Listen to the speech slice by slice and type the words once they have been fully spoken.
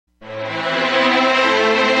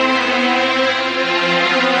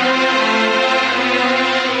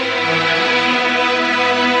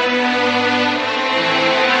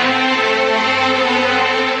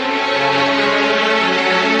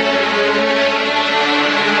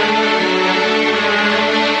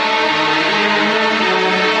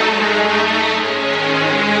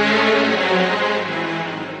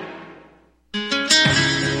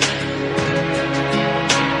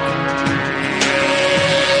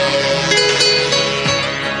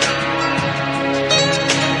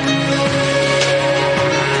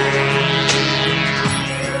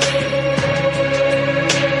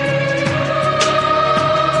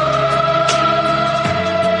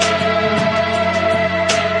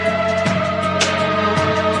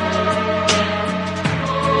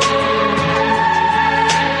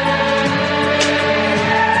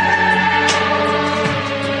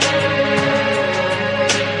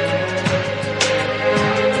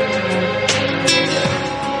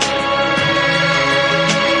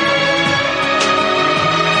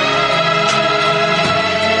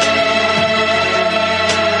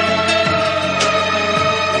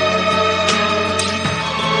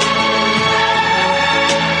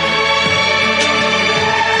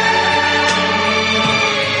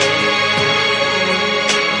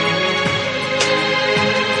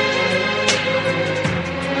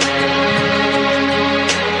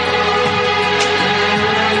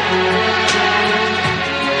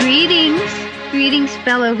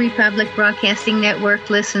fellow Republic Broadcasting Network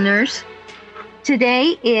listeners.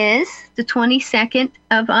 Today is the 22nd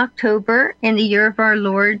of October in the year of our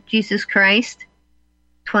Lord Jesus Christ,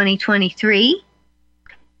 2023.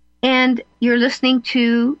 And you're listening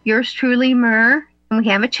to yours truly, Myrrh. And we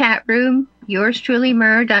have a chat room,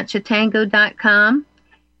 yourstrulymyrrh.chatango.com.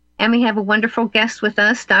 And we have a wonderful guest with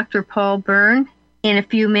us, Dr. Paul Byrne, in a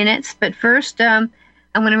few minutes. But first,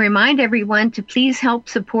 I want to remind everyone to please help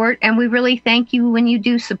support. And we really thank you when you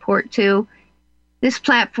do support, too. This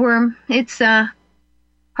platform, it's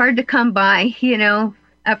hard to come by, a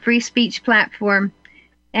free speech platform.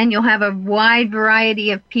 And you'll have a wide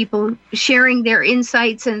variety of people sharing their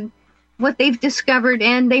insights and what they've discovered.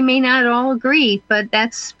 And they may not all agree, but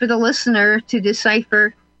that's for the listener to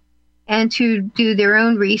decipher and to do their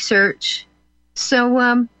own research.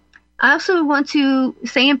 So I also want to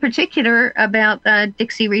say in particular about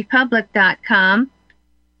DixieRepublic.com.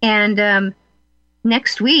 And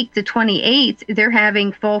next week, the 28th, they're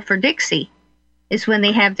having Fall for Dixie is when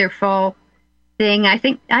they have their fall thing. I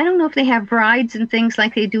don't know if they have rides and things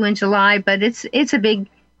like they do in July, but it's a big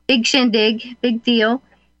shindig, big deal.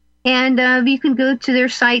 And you can go to their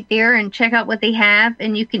site there and check out what they have.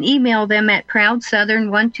 And you can email them at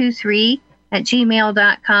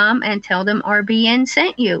proudsouthern123@gmail.com and tell them RBN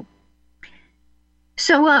sent you.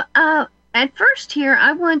 So at first here,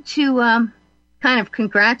 I want to kind of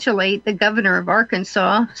congratulate the governor of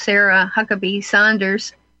Arkansas, Sarah Huckabee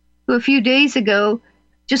Sanders, who a few days ago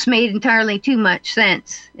just made entirely too much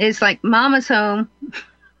sense. It's like mama's home.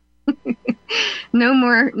 No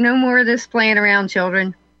more of this playing around,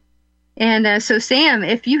 children. And so, Sam,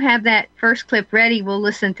 if you have that first clip ready, we'll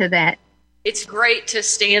listen to that. It's great to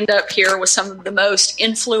stand up here with some of the most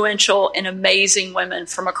influential and amazing women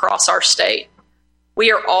from across our state.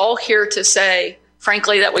 We are all here to say,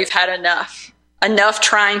 frankly, that we've had enough. Enough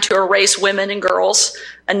trying to erase women and girls,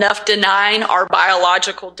 enough denying our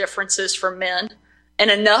biological differences from men, and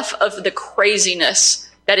enough of the craziness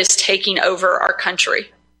that is taking over our country.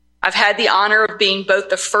 I've had the honor of being both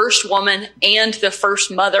the first woman and the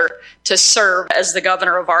first mother to serve as the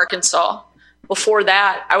governor of Arkansas. Before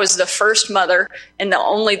that, I was the first mother and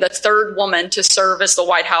only the third woman to serve as the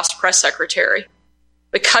White House press secretary.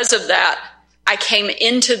 Because of that, I came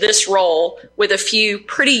into this role with a few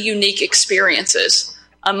pretty unique experiences.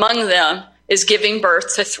 Among them is giving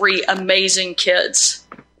birth to 3 amazing kids.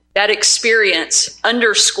 That experience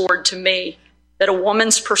underscored to me that a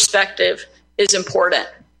woman's perspective is important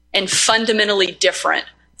and fundamentally different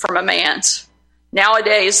from a man's.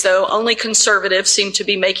 Nowadays, though, only conservatives seem to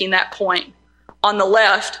be making that point. On the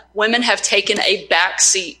left, women have taken a back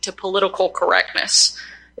seat to political correctness.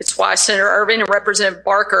 It's why Senator Irving and Representative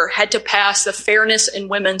Barker had to pass the Fairness in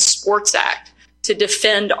Women's Sports Act to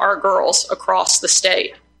defend our girls across the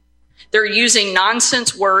state. They're using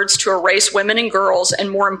nonsense words to erase women and girls, and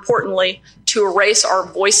more importantly, to erase our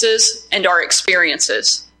voices and our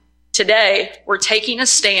experiences. Today, we're taking a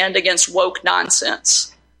stand against woke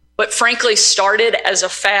nonsense. What frankly started as a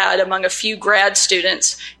fad among a few grad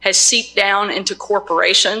students has seeped down into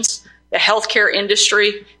corporations, the healthcare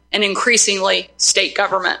industry, and increasingly state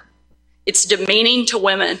government. It's demeaning to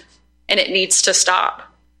women, and it needs to stop.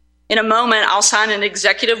 In a moment, I'll sign an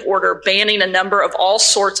executive order banning a number of all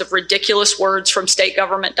sorts of ridiculous words from state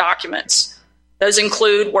government documents. Those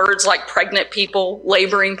include words like pregnant people,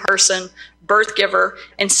 laboring person, birth giver,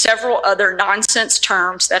 and several other nonsense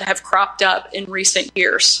terms that have cropped up in recent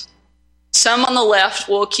years. Some on the left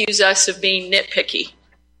will accuse us of being nitpicky,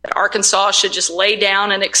 that Arkansas should just lay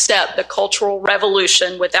down and accept the cultural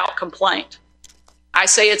revolution without complaint. I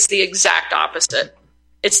say it's the exact opposite.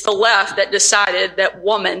 It's the left that decided that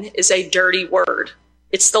woman is a dirty word.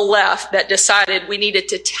 It's the left that decided we needed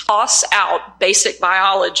to toss out basic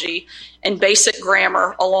biology and basic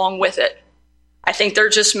grammar along with it. I think they're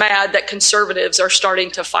just mad that conservatives are starting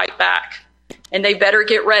to fight back. And they better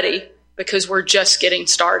get ready because we're just getting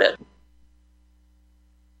started.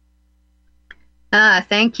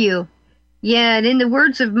 Thank you. Yeah, and in the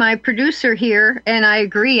words of my producer here, and I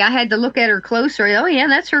agree, I had to look at her closer. Oh, yeah,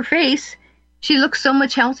 that's her face. She looks so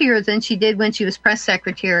much healthier than she did when she was press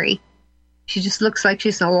secretary. She just looks like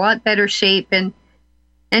she's in a lot better shape, and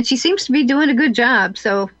she seems to be doing a good job.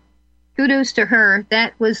 So kudos to her.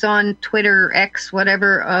 That was on Twitter, X,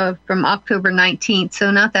 whatever, from October 19th.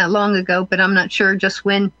 So not that long ago, but I'm not sure just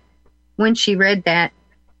when she read that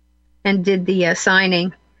and did the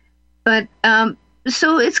signing. But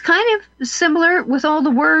so it's kind of similar with all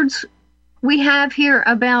the words we have here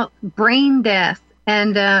about brain death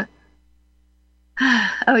and a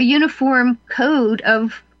uniform code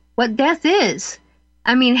of what death is.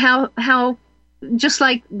 I mean, how just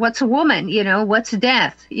like, what's a woman? What's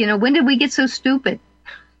death? When did we get so stupid?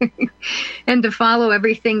 And to follow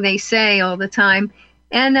everything they say all the time.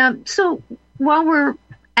 And so while we're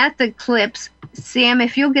at the clips, Sam,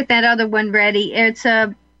 if you'll get that other one ready, it's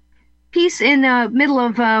a piece in the middle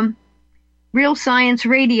of Real Science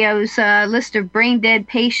Radio's list of brain dead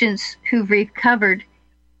patients who've recovered.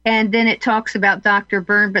 And then it talks about Dr.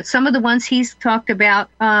 Byrne, but some of the ones he's talked about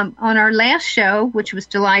on our last show, which was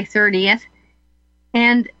July 30th.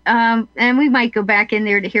 And we might go back in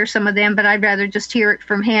there to hear some of them, but I'd rather just hear it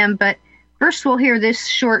from him. But first we'll hear this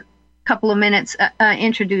short couple of minutes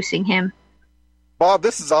introducing him. Bob,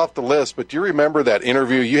 this is off the list, but do you remember that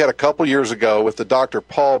interview you had a couple years ago with the Dr.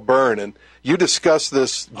 Paul Byrne, and you discussed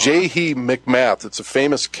this Jehi McMath. It's a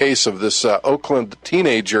famous case of this Oakland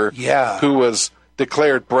teenager who was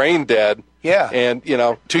declared brain dead. Yeah. And,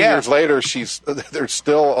 2 years later, there's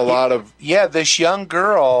still a lot of... Yeah, this young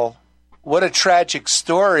girl, what a tragic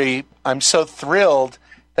story. I'm so thrilled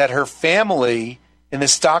that her family and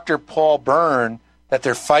this Dr. Paul Byrne, that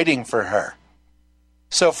they're fighting for her.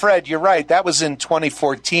 So, Fred, you're right. That was in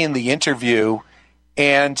 2014, the interview.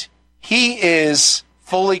 And he is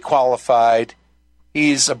fully qualified.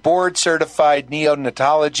 He's a board-certified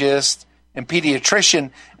neonatologist and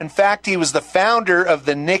pediatrician. In fact, he was the founder of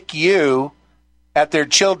the NICU at their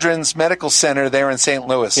Children's Medical Center there in St.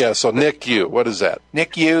 Louis. Yeah, so NICU, what is that?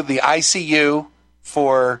 NICU, the ICU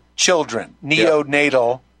for children,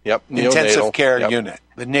 neonatal intensive care unit,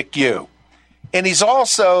 the NICU. And he's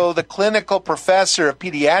also the clinical professor of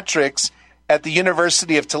pediatrics at the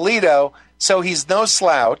University of Toledo, so he's no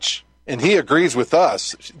slouch. And he agrees with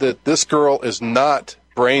us that this girl is not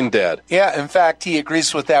brain dead. Yeah, in fact, he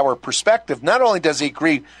agrees with our perspective. Not only does he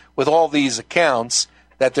agree with all these accounts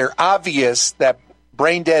that they're obvious that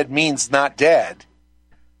brain dead means not dead,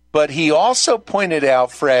 but he also pointed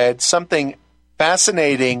out, Fred, something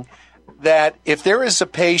fascinating, that if there is a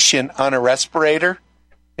patient on a respirator,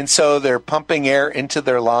 and so they're pumping air into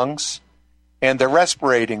their lungs, and they're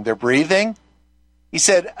respirating, they're breathing, he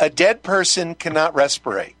said a dead person cannot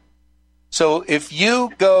respirate. So if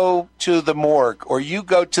you go to the morgue or you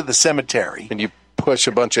go to the cemetery and you push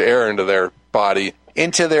a bunch of air into their body,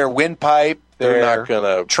 into their windpipe,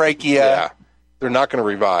 their trachea, they're not going to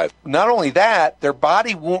revive. Not only that, their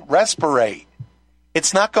body won't respirate.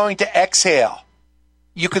 It's not going to exhale.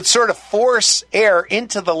 You could sort of force air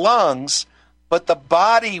into the lungs, but the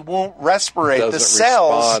body won't respirate. It doesn't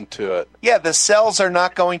respond to it. Yeah, the cells are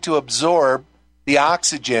not going to absorb the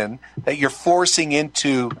oxygen that you're forcing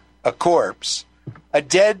into a corpse. A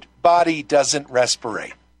dead body doesn't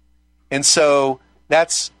respirate. And so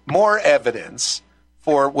that's more evidence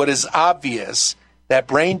for what is obvious, that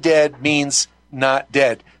brain dead means not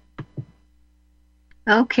dead.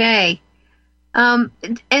 Okay. And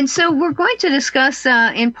so we're going to discuss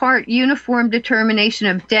in part Uniform Determination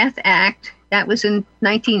of Death Act. That was in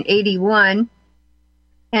 1981.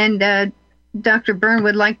 And Dr. Byrne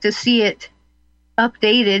would like to see it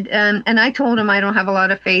updated, and I told him I don't have a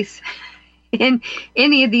lot of faith in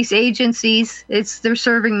any of these agencies. They're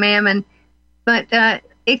serving mammon, but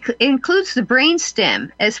it includes the brain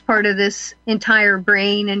stem as part of this entire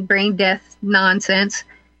brain and brain death nonsense.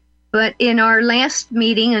 But in our last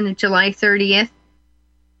meeting on July 30th,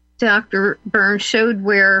 Dr. Byrne showed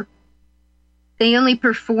where they only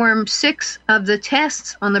performed 6 of the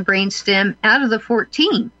tests on the brain stem out of the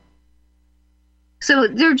 14. So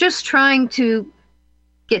they're just trying to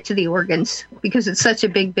get to the organs because it's such a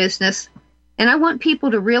big business. And I want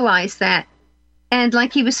people to realize that. And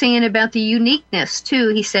like he was saying about the uniqueness, too,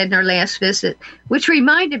 he said in our last visit, which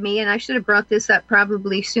reminded me, and I should have brought this up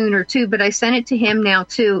probably sooner, too, but I sent it to him now,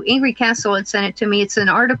 too. Ingrid Castle had sent it to me. It's an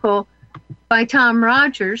article by Tom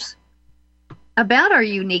Rogers about our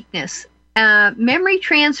uniqueness. Memory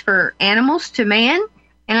transfer, animals to man,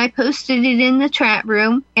 and I posted it in the chat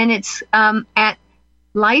room, and it's at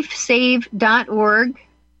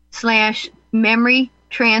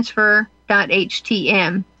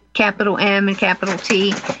lifesave.org/memorytransfer.htm, capital M and capital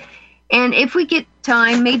T. And if we get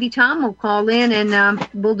time, maybe Tom will call in and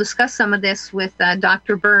we'll discuss some of this with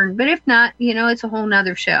Dr. Byrne. But if not, it's a whole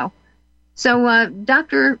nother show. So,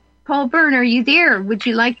 Dr. Paul Byrne, are you there? Would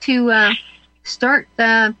you like to start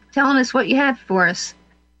telling us what you have for us?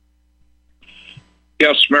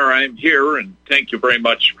 Yes, Mary, I'm here, and thank you very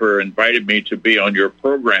much for inviting me to be on your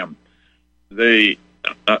program. There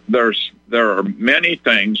are many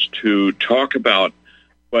things to talk about,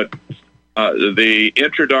 but the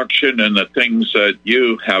introduction and the things that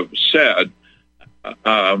you have said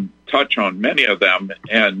touch on many of them.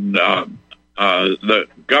 And the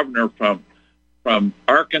governor from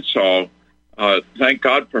Arkansas thank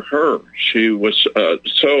God for her. She was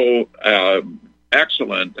so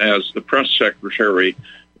excellent as the press secretary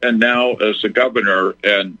and now as the governor,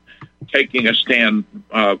 and taking a stand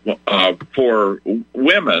for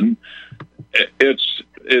women.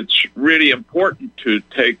 It's really important to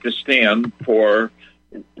take a stand for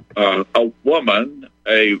a woman,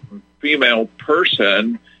 a female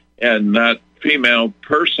person, and that female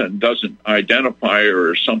person doesn't identify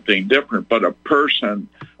her as something different, but a person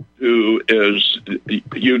who is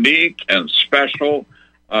unique and special,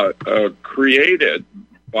 created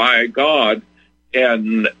by God,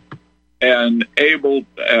 and able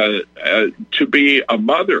to be a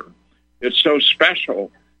mother. It's so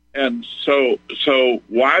special. And so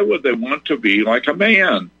why would they want to be like a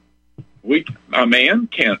man? A man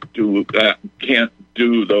can't do that, can't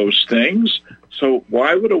do those things. So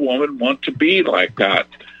why would a woman want to be like that?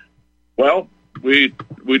 Well, we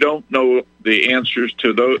don't know the answers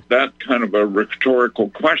to that kind of a rhetorical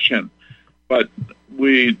question, but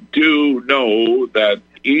we do know that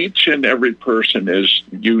each and every person is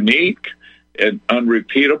unique and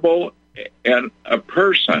unrepeatable, and a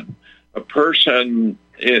person.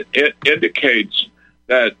 It indicates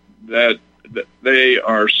that they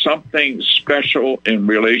are something special in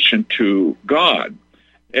relation to God,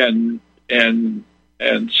 and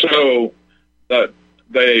so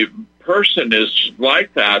the person is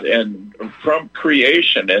like that, and from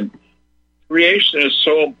creation. And creation is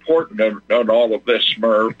so important in all of this,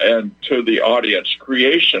 Merv, and to the audience.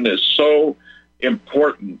 Creation is so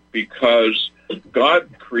important because God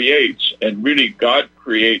creates, and really God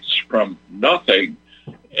creates from nothing,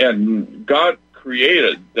 and God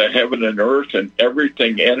created the heaven and earth and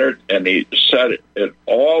everything in it, and he set it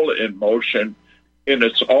all in motion, and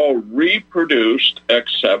it's all reproduced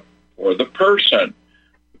except for the person.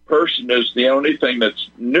 The person is the only thing that's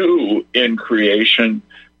new in creation,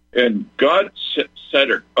 and God set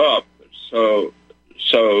it up so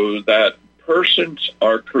that persons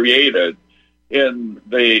are created in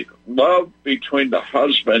the love between the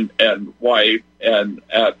husband and wife, and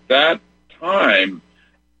at that time,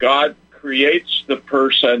 God creates the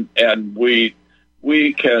person, and we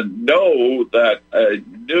can know that a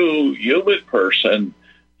new human person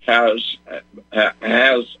has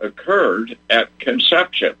occurred at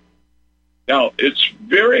conception. Now, it's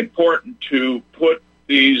very important to put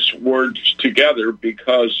these words together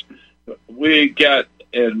because we get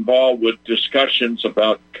involved with discussions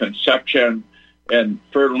about conception and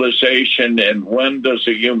fertilization and when does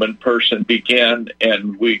a human person begin,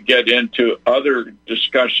 and we get into other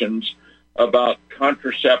discussions about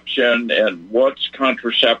contraception and what's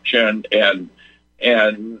contraception and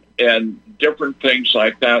different things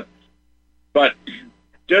like that. But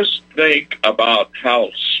just think about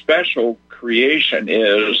how special creation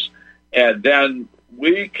is, and then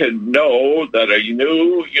we can know that a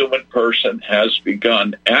new human person has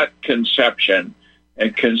begun at conception.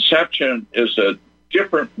 And conception is a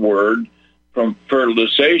different word from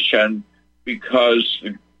fertilization because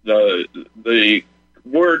the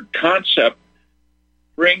word concept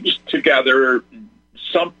brings together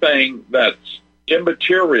something that's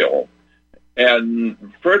immaterial,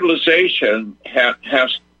 and fertilization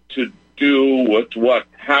has to do with what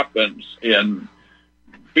happens in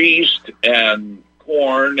beast and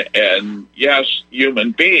corn and, yes,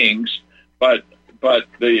 human beings, but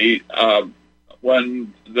the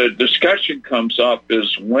when the discussion comes up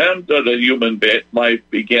is when did a human life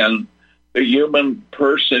begin? The human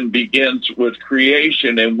person begins with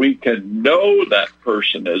creation, and we can know that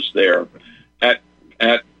person is there at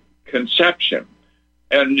conception.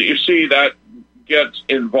 And you see that gets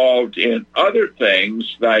involved in other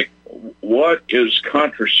things like what is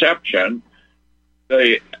contraception.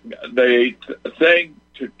 The thing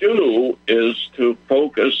to do is to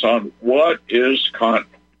focus on what is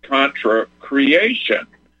contra creation.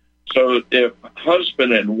 So if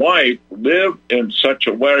husband and wife live in such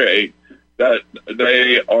a way that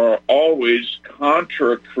they are always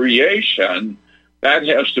contra creation, that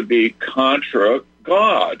has to be contra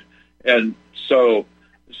God. And so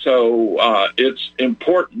it's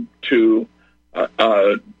important to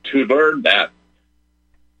learn that.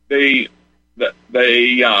 The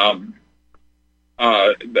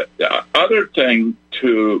other thing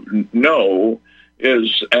to know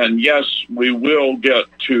is, and yes, we will get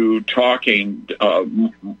to talking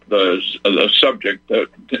the subject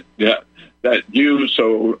that you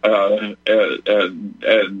so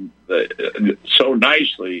so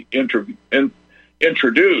nicely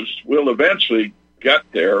introduced. We'll eventually get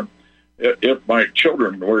there. If my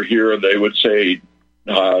children were here, they would say,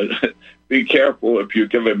 be careful if you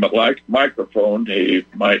give him a microphone, he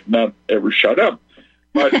might not ever shut up.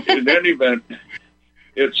 But in any event,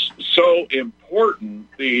 it's so important,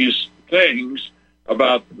 these things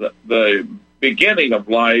about the beginning of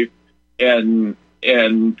life and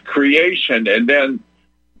creation. And then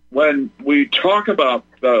when we talk about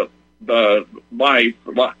the life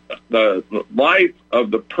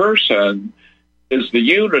of the person is the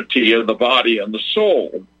unity of the body and the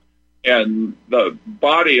soul. And the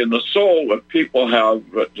body and the soul, if people have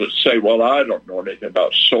to say, well, I don't know anything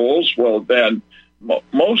about souls, well, then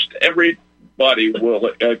most everybody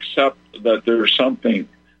will accept that there's something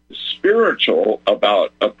spiritual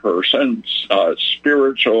about a person,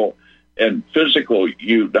 spiritual and physical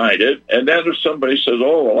united. And then if somebody says,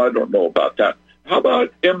 oh, well, I don't know about that. How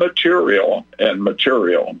about immaterial and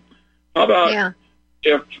material? How about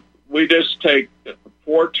if we just take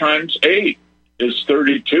 4 times 8 is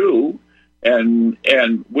 32, and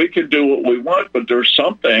we can do what we want, but there's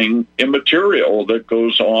something immaterial that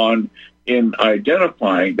goes on in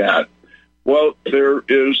identifying that. Well, there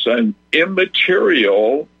is an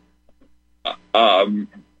immaterial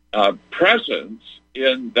presence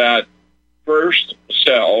in that first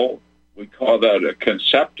cell. We call that a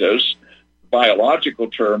conceptus. Biological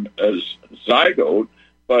term as zygote,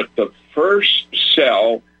 but the first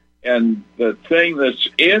cell and the thing that's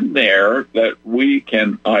in there that we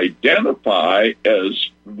can identify as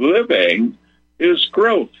living is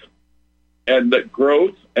growth. And that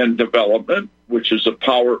growth and development, which is a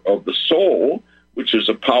power of the soul, which is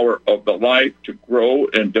a power of the life to grow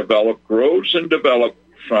and develop, grows and develops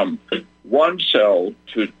from 1 cell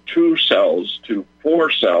to 2 cells to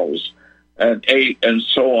 4 cells and 8 and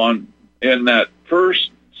so on. In that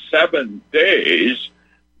first 7 days,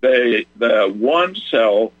 the 1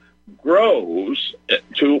 cell grows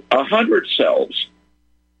to 100 cells.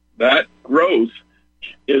 That growth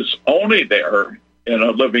is only there in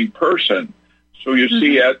a living person. So you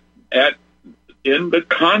see, in the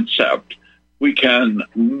concept, we can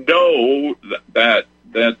know that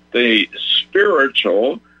the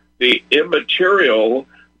spiritual, the immaterial,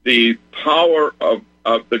 the power of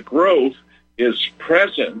the growth is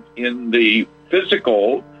present in the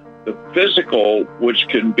physical which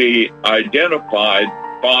can be identified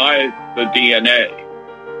by the DNA.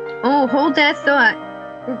 Oh, hold that thought.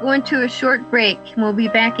 We're going to a short break, and we'll be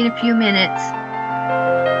back in a few minutes.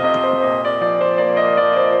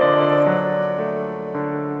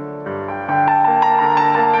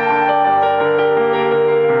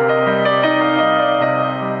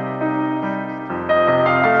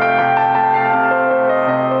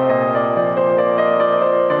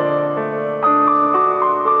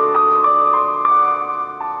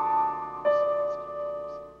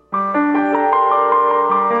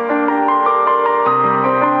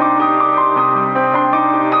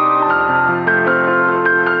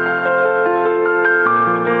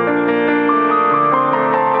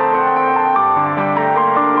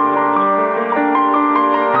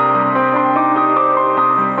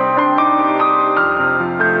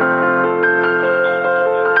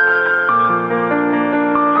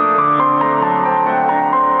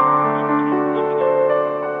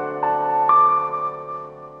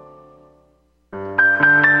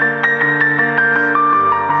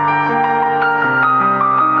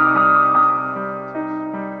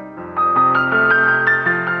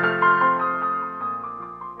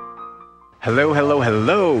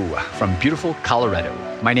 Hello from beautiful Colorado.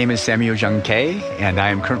 My name is Samuel Jung Kei, and I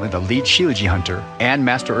am currently the lead Shilajit hunter and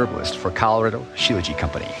master herbalist for Colorado Shilajit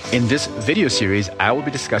Company. In this video series, I will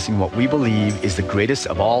be discussing what we believe is the greatest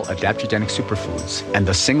of all adaptogenic superfoods and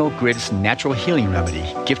the single greatest natural healing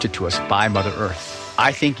remedy gifted to us by Mother Earth.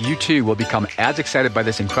 I think you too will become as excited by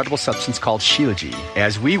this incredible substance called Shilajit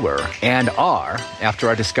as we were and are after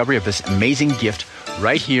our discovery of this amazing gift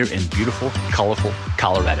right here in beautiful, colorful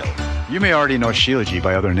Colorado. You may already know Shilajit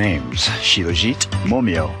by other names: Shilajit,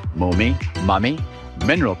 Momio, Momi, Mami,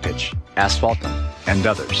 Mineral Pitch, Asphaltum, and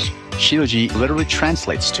others. Shilajit literally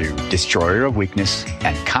translates to destroyer of weakness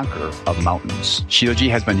and conqueror of mountains. Shilajit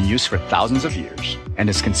has been in use for thousands of years and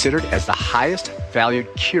is considered as the highest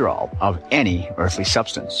valued cure-all of any earthly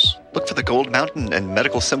substance. Look for the Gold Mountain and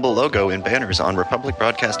medical symbol logo in banners on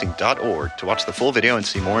republicbroadcasting.org to watch the full video and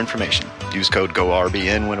see more information. Use code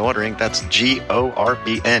GORBN when ordering. That's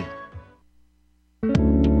GORBN.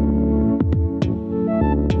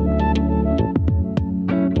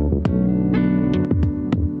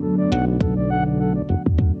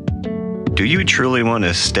 Do you truly want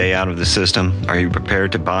to stay out of the system? Are you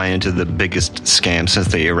prepared to buy into the biggest scam since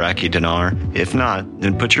the Iraqi dinar? If not,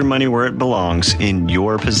 then put your money where it belongs, in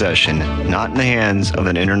your possession, not in the hands of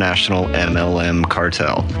an international MLM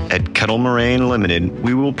cartel. At Kettle Moraine Limited,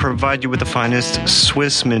 we will provide you with the finest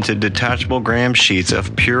Swiss-minted detachable gram sheets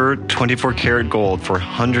of pure 24-karat gold for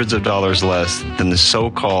hundreds of dollars less than the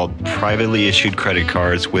so-called privately issued credit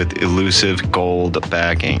cards with elusive gold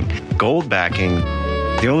backing. Gold backing?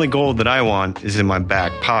 The only gold that I want is in my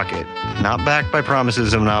back pocket, not backed by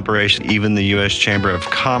promises of an operation even the U.S. Chamber of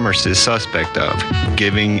Commerce is suspect of,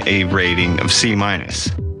 giving a rating of C-.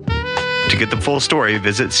 To get the full story,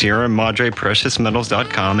 visit Sierra Madre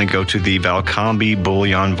PreciousMetals.com and go to the Valcambi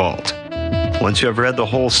Bullion Vault. Once you have read the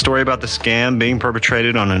whole story about the scam being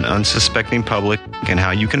perpetrated on an unsuspecting public and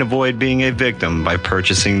how you can avoid being a victim by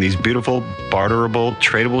purchasing these beautiful, barterable,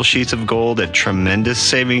 tradable sheets of gold at tremendous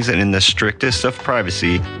savings and in the strictest of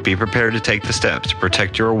privacy, be prepared to take the steps to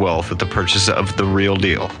protect your wealth with the purchase of the real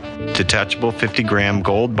deal. Detachable 50-gram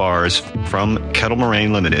gold bars from Kettle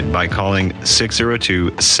Moraine Limited by calling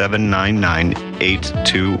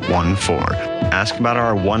 602-799-8214. Ask about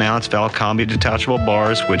our 1-ounce Valcambi detachable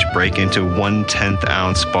bars, which break into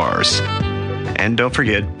 1/10-ounce bars. And don't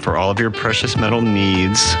forget, for all of your precious metal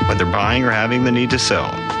needs, whether buying or having the need to sell,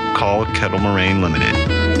 call Kettle Moraine Limited.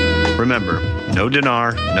 Remember, no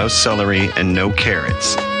dinar, no celery, and no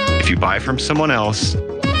carrots. If you buy from someone else,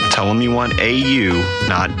 tell them you want AU,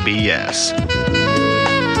 not BS.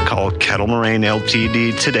 Call Kettle Moraine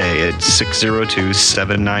Ltd. today at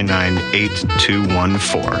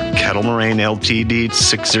 602-799-8214. Kettle Moraine Ltd.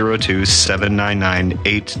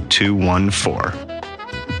 602-799-8214.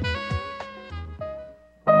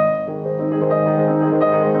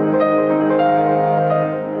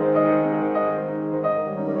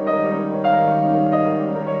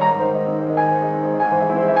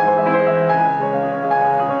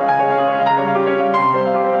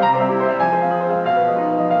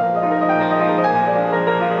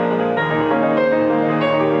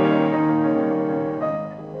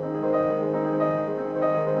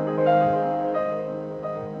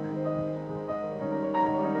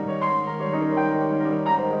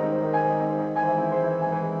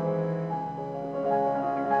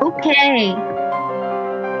 Okay.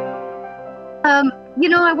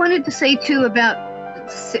 I wanted to say too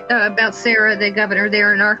about Sarah, the governor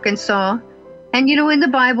there in Arkansas. And in the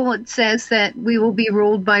Bible it says that we will be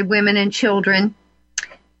ruled by women and children.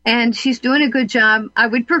 And she's doing a good job. I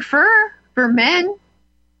would prefer for men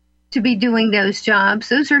to be doing those jobs.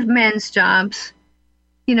 Those are men's jobs.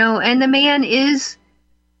 And the man is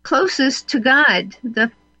closest to God, the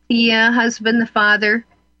husband, the father.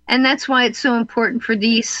 And that's why it's so important for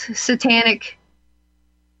these satanic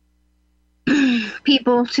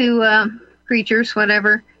people creatures,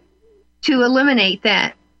 whatever, to eliminate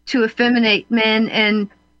that, to effeminate men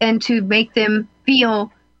and to make them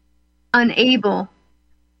feel unable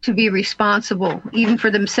to be responsible, even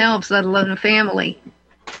for themselves, let alone a family.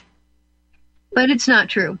 But it's not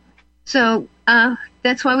true. So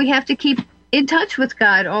that's why we have to keep in touch with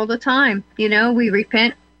God all the time. We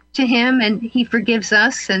repent to him and he forgives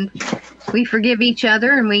us, and we forgive each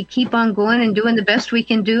other, and we keep on going and doing the best we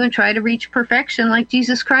can do and try to reach perfection like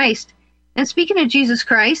Jesus Christ. And speaking of Jesus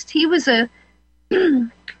Christ, he was a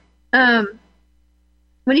zergot,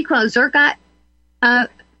 a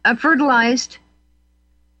fertilized,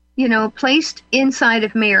 placed inside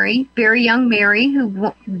of Mary, very young Mary,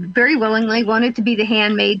 who very willingly wanted to be the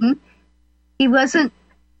handmaiden. He was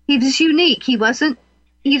unique. He wasn't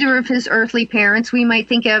either of his earthly parents. We might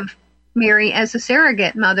think of Mary as a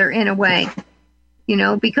surrogate mother in a way,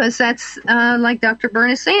 because that's like Dr.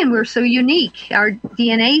 Byrne is saying, we're so unique. Our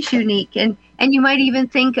DNA is unique. And you might even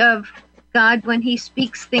think of God when he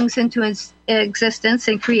speaks things into existence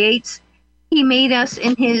and creates. He made us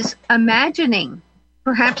in his imagining,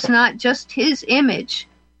 perhaps not just his image,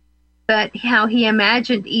 but how he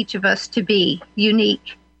imagined each of us to be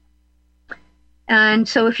unique. And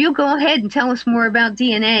so if you'll go ahead and tell us more about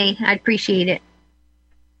DNA, I'd appreciate it.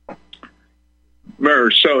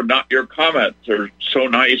 Your comments are so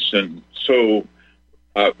nice and so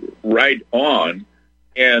right on.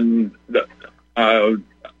 And a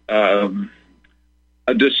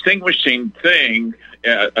distinguishing thing,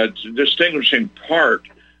 a distinguishing part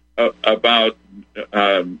about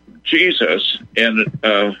Jesus, and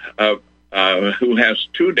who has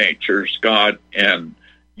two natures, God and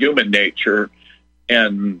human nature,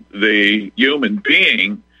 and the human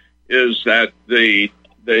being, is that the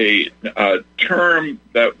term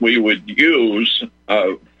that we would use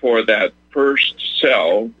for that first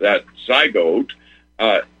cell, that zygote,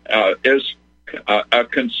 is a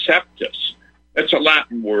conceptus. It's a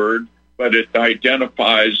Latin word, but it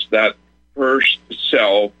identifies that first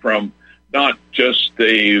cell from not just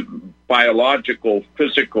the biological,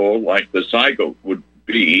 physical, like the zygote would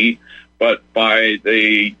be, but by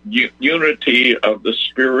the unity of the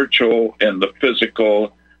spiritual and the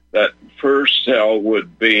physical. That first cell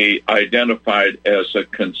would be identified as a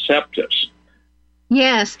conceptus.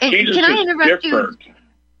 Yes, and Jesus can I interrupt different. you?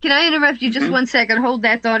 Can I interrupt you just 1 second? Hold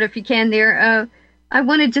that thought if you can there. I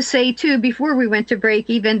wanted to say, too, before we went to break,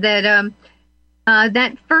 even that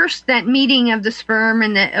that meeting of the sperm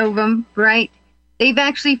and the ovum, right, they've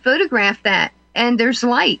actually photographed that, and there's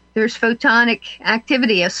light. There's photonic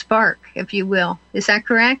activity, a spark, if you will. Is that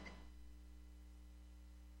correct?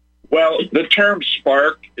 Well, the term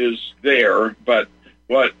spark is there, but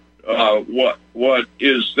what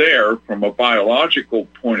is there from a biological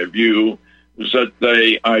point of view is that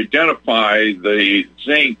they identify the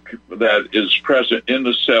zinc that is present in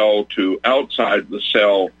the cell to outside the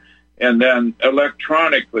cell, and then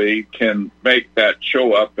electronically can make that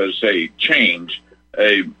show up as a change,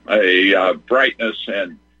 a brightness,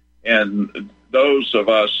 and those of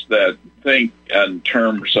us that think in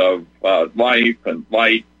terms of life and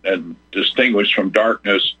light and distinguish from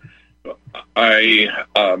darkness, I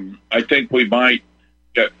think we might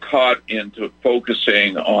get caught into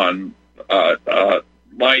focusing on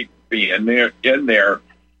light being in there,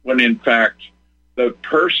 when in fact the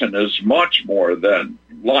person is much more than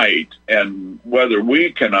light, and whether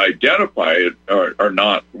we can identify it or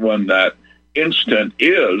not when that instant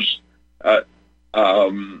is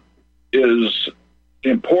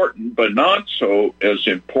important, but not so as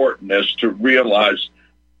important as to realize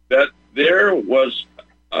that there was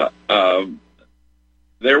a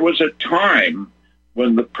time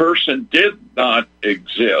when the person did not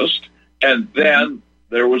exist, and then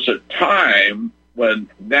there was a time when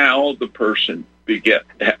now the person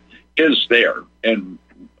is there, and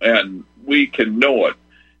we can know it,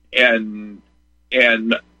 and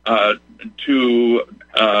to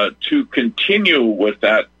continue with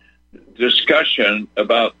that discussion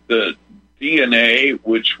about the DNA,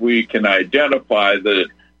 which we can identify the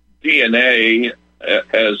DNA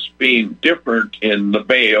as being different in the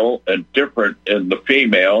male and different in the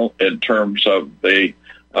female in terms of the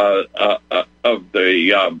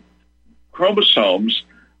chromosomes.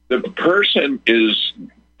 The person is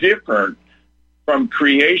different from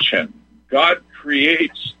creation. God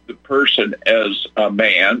creates the person as a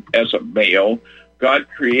man, as a male. God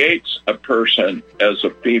creates a person as a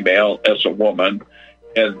female, as a woman,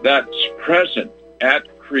 and that's present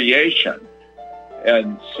at creation.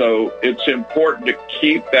 And so it's important to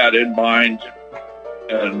keep that in mind,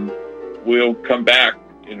 and we'll come back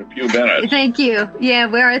in a few minutes. Thank you. Yeah,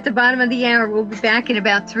 we're at the bottom of the hour. We'll be back in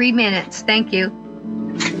about 3 minutes. Thank you.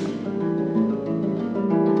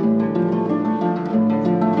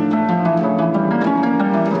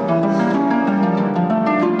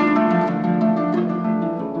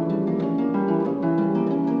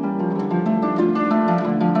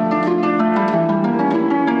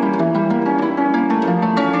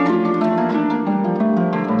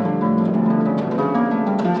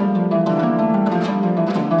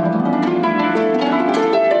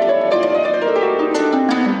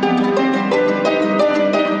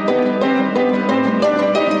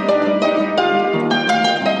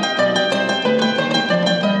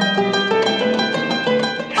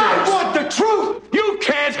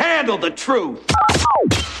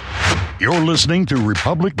 You're listening to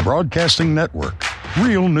Republic Broadcasting Network.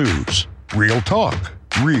 Real news, real talk,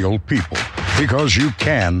 real people. Because you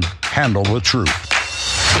can handle the truth.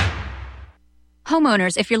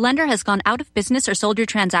 Homeowners, if your lender has gone out of business or sold your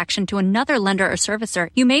transaction to another lender or servicer,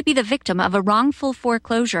 you may be the victim of a wrongful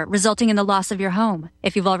foreclosure resulting in the loss of your home.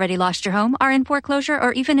 If you've already lost your home, are in foreclosure,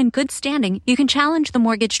 or even in good standing, you can challenge the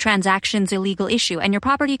mortgage transaction's illegal issue and your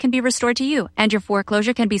property can be restored to you, and your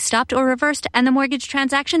foreclosure can be stopped or reversed and the mortgage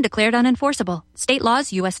transaction declared unenforceable. State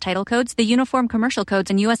laws, U.S. title codes, the Uniform Commercial Codes,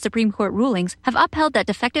 and U.S. Supreme Court rulings have upheld that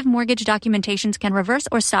defective mortgage documentations can reverse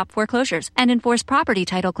or stop foreclosures and enforce property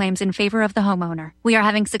title claims in favor of the homeowner. We are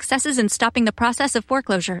having successes in stopping the process of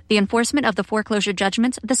foreclosure, the enforcement of the foreclosure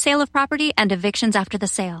judgments, the sale of property, and evictions after the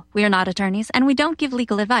sale. We are not attorneys, and we don't give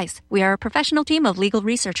legal advice. We are a professional team of legal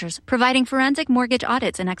researchers, providing forensic mortgage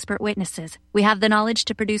audits and expert witnesses. We have the knowledge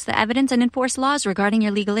to produce the evidence and enforce laws regarding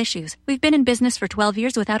your legal issues. We've been in business for 12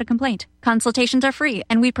 years without a complaint. Consultations are free,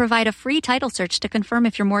 and we provide a free title search to confirm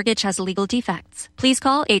if your mortgage has legal defects. Please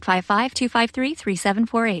call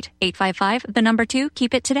 855-253-3748. 855, the number 2,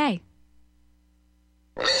 keep it today.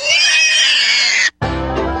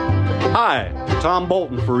 Hi, Tom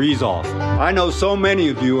Bolton for Ease Off. I know so many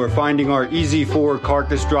of you are finding our Easy 4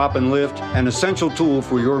 carcass drop and lift an essential tool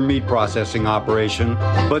for your meat processing operation.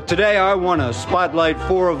 But today I want to spotlight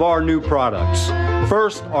 4 of our new products.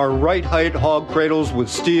 First, our right height hog cradles with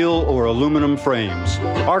steel or aluminum frames.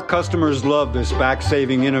 Our customers love this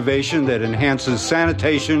back-saving innovation that enhances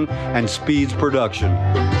sanitation and speeds production.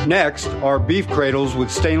 Next, our beef cradles with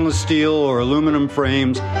stainless steel or aluminum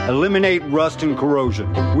frames eliminate rust and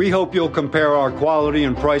corrosion. We hope you'll compare our quality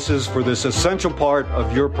and prices for this essential part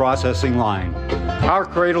of your processing line. Our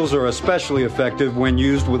cradles are especially effective when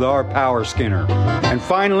used with our power skinner. And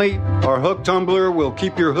finally, our hook tumbler will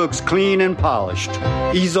keep your hooks clean and polished.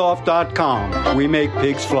 EaseOff.com. We make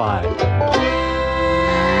pigs fly.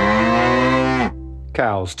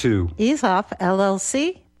 Cows, too. Ease Off,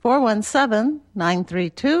 LLC,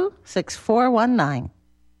 417-932-6419.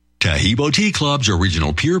 Tahibo Tea Club's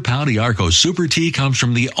original Pure Pau d'Arco Super Tea comes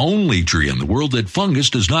from the only tree in the world that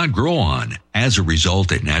fungus does not grow on. As a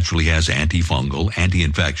result, it naturally has antifungal,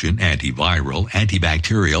 anti-infection, antiviral,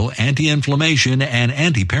 antibacterial, anti-inflammation, and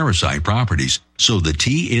anti-parasite properties. So the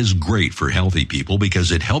tea is great for healthy people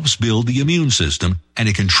because it helps build the immune system, and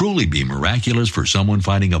it can truly be miraculous for someone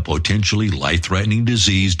fighting a potentially life-threatening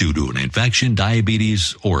disease due to an infection,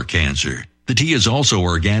 diabetes, or cancer. The tea is also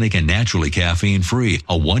organic and naturally caffeine-free.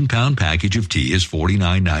 A 1-pound package of tea is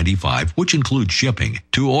 $49.95, which includes shipping.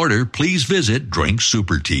 To order, please visit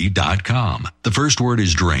drinksupertea.com. The first word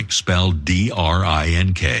is drink, spelled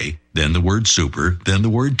D-R-I-N-K, then the word super, then the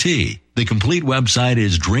word tea. The complete website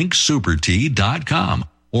is drinksupertea.com.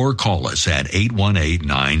 Or call us at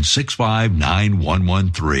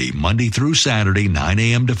 818-965-9113, Monday through Saturday, 9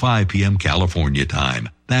 a.m. to 5 p.m. California time.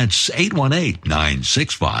 That's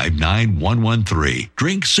 818-965-9113,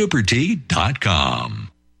 drinksupertea.com.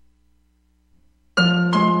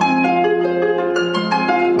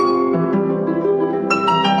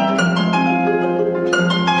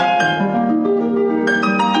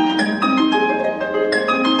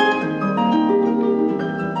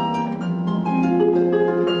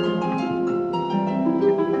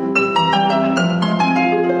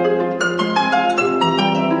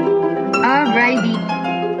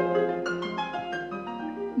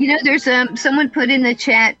 There's someone put in the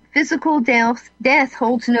chat, physical death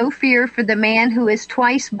holds no fear for the man who is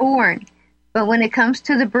twice born. But when it comes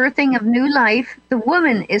to the birthing of new life, the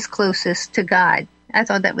woman is closest to God. I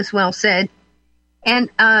thought that was well said. And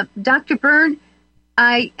Dr. Byrne,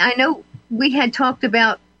 I know we had talked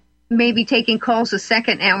about maybe taking calls a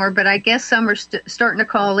second hour, but I guess some are starting to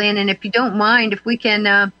call in. And if you don't mind, if we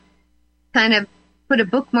can kind of put a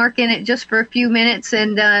bookmark in it just for a few minutes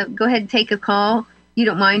and go ahead and take a call. You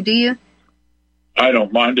don't mind, do you? I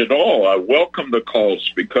don't mind at all. I welcome the calls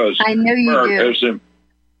because I know you do.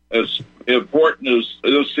 As important as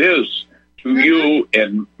this is to you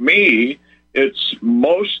and me, it's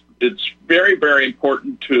very, very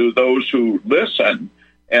important to those who listen.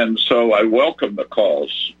 And so I welcome the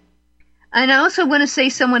calls. And I also want to say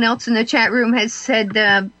someone else in the chat room has said,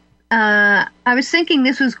 I was thinking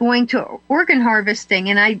this was going to organ harvesting,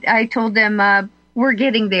 and I told them we're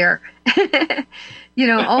getting there.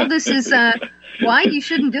 All this is why you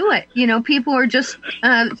shouldn't do it. People are just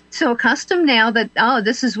so accustomed now that,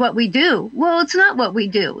 this is what we do. Well, it's not what we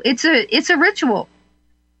do. It's a ritual.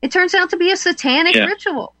 It turns out to be a satanic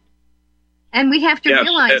ritual. And we have to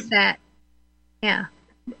realize that. Yeah.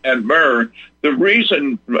 And Myrrh, the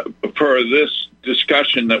reason for this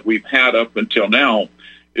discussion that we've had up until now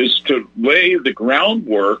is to lay the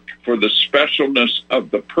groundwork for the specialness of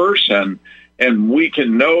the person. And we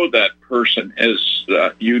can know that person is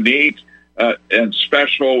unique and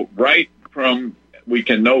special we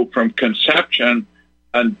can know from conception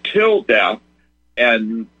until death.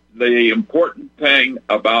 And the important thing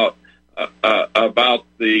about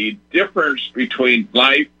the difference between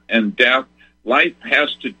life and death, life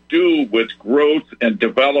has to do with growth and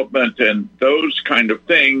development and those kind of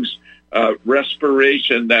things.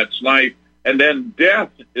 Respiration, that's life. And then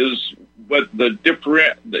death is what to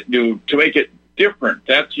make it different.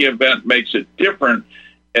 That's the event makes it different.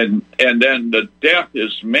 And then the death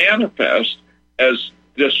is manifest as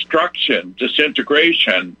destruction,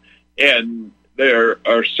 disintegration, and there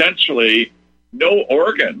are essentially no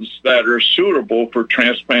organs that are suitable for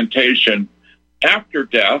transplantation after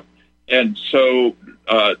death. And so,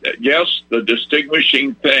 yes, the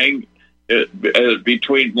distinguishing thing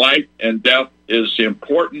between life and death is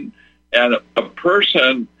important, and a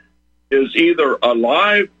person is either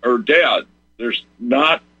alive or dead. There's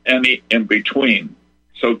not any in between.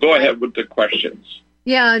 So go ahead with the questions.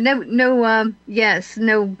 Yeah, no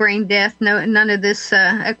brain death, none of this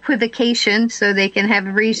equivocation, so they can have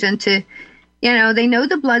a reason to They know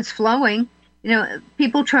the blood's flowing.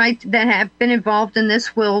 People that have been involved in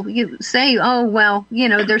this will say, oh, well,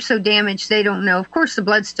 they're so damaged they don't know. Of course, the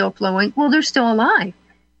blood's still flowing. Well, they're still alive,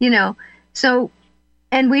 So,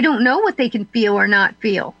 and we don't know what they can feel or not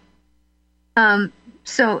feel.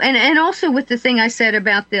 So, and also with the thing I said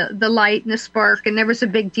about the light and the spark, and there was a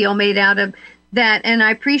big deal made out of that. And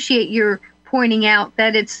I appreciate your pointing out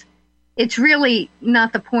that it's really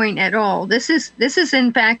not the point at all. This is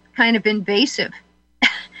in fact kind of invasive.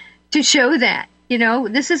 To show that,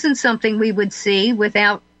 this isn't something we would see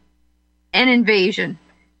without an invasion,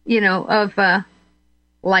 of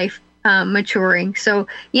life maturing. So,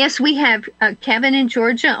 yes, we have Kevin in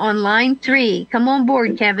Georgia on line 3. Come on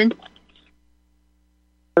board, Kevin.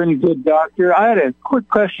 Very good, doctor. I had a quick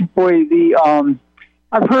question for you.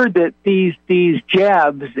 I've heard that these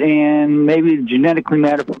jabs and maybe genetically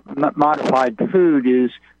modified food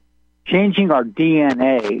is changing our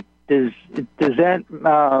DNA. Does that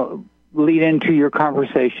lead into your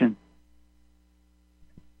conversation?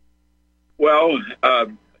 Well,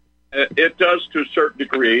 it does to a certain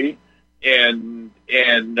degree, and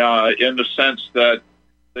in the sense that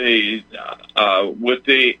with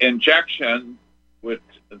the injections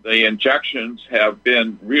have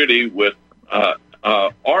been really with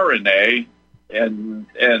RNA, and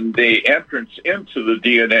the entrance into the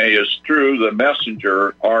DNA is through the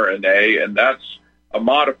messenger RNA, and that's a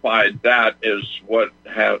modified, that is what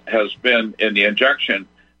has been in the injection.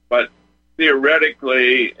 But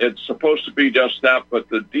theoretically, it's supposed to be just that, but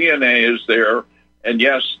the DNA is there. And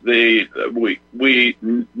yes, we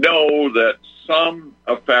know that some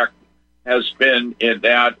effect has been in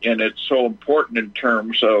that, and it's so important in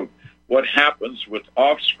terms of what happens with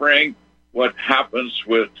offspring, what happens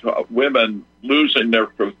with women losing their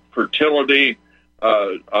fertility,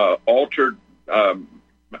 altered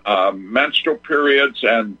menstrual periods,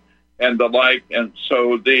 and the like. And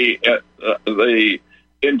so the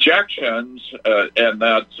injections, and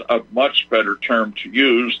that's a much better term to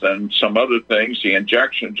use than some other things, the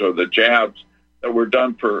injections or the jabs that were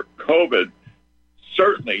done for COVID.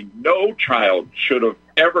 Certainly no child should have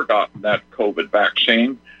ever gotten that COVID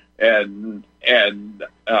vaccine. And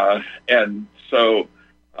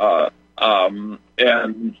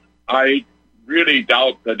I really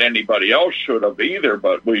doubt that anybody else should have either,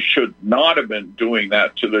 but we should not have been doing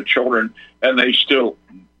that to the children, and they still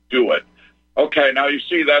do it. Okay, now you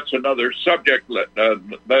see that's another subject.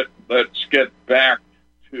 Let's get back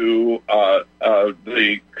to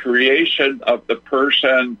the creation of the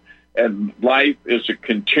person, and life is a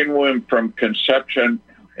continuum from conception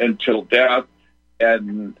until death,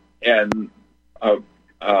 and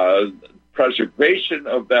preservation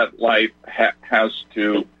of that life has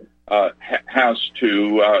to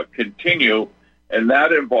continue, and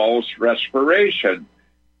that involves respiration.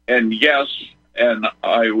 And yes, and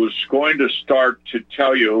I was going to start to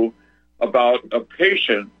tell you about a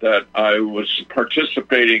patient that I was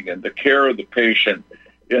participating in the care of the patient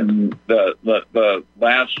in the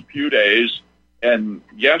last few days. And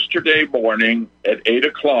yesterday morning at 8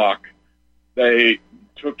 o'clock, they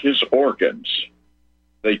took his organs.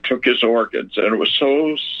 And it was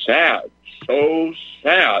so sad,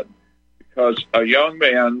 because a young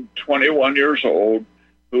man, 21 years old,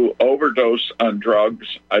 who overdosed on drugs.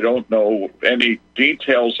 I don't know any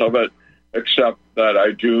details of it, except that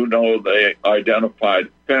I do know they identified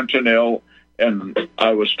fentanyl, and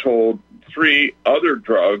I was told 3 other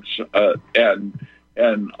drugs, and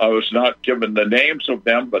I was not given the names of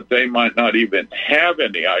them, but they might not even have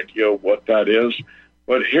any idea what that is.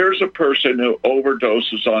 But here's a person who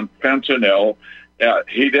overdoses on fentanyl.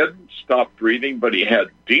 He didn't stop breathing, but he had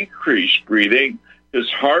decreased breathing. His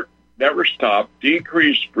heart never stopped,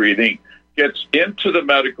 decreased breathing, gets into the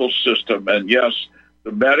medical system. And yes,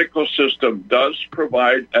 the medical system does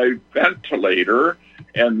provide a ventilator,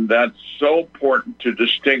 and that's so important to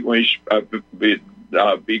distinguish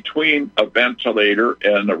between a ventilator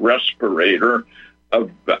and a respirator.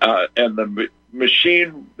 And the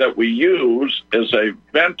machine that we use is a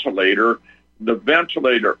ventilator. The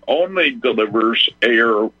ventilator only delivers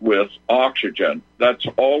air with oxygen. That's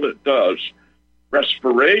all it does.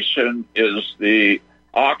 Respiration is the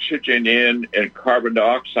oxygen in and carbon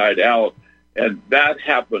dioxide out, and that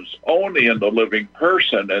happens only in the living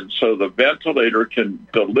person. And so the ventilator can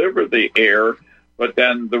deliver the air, but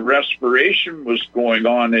then the respiration was going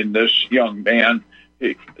on in this young man.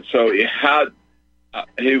 His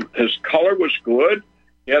color was good.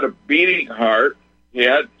 He had a beating heart. He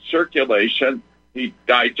had circulation. He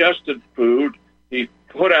digested food. He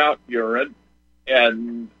put out urine,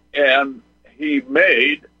 and he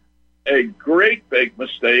made a great big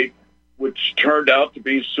mistake which turned out to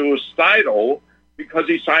be suicidal because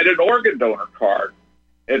he signed an organ donor card.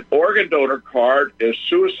 An organ donor card is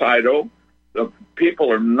suicidal. The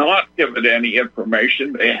people are not given any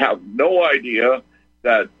information. They have no idea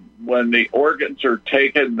that when the organs are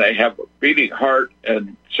taken, they have a beating heart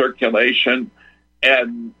and circulation.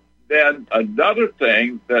 And then another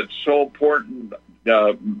thing that's so important,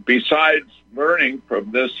 besides learning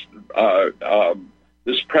from this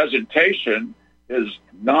this presentation, is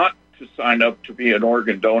not to sign up to be an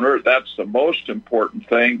organ donor. That's the most important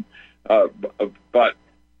thing. But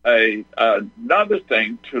another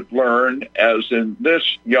thing to learn, as in this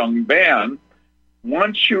young man,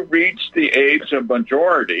 once you reach the age of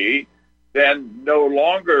majority, then no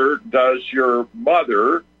longer does your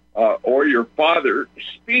mother or your father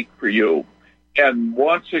speak for you. And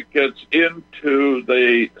once it gets into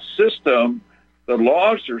the system, the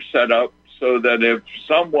laws are set up so that if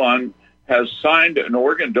someone has signed an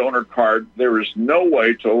organ donor card, there is no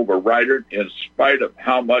way to override it, in spite of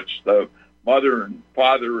how much the mother and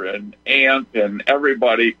father and aunt and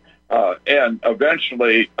everybody and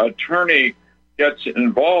eventually attorney gets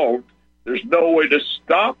involved. There's no way to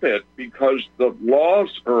stop it because the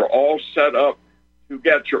laws are all set up to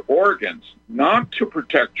get your organs, not to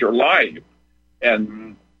protect your life.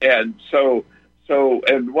 And so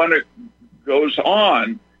when it goes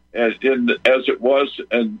on, as it was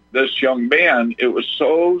in this young man, it was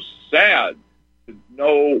so sad to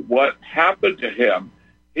know what happened to him.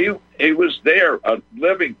 He was there, a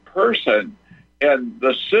living person, and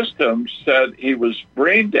the system said he was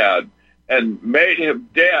brain dead and made him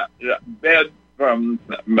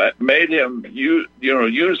made him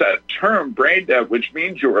use that term brain dead, which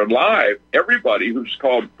means you're alive. Everybody who's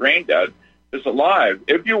called brain dead is alive.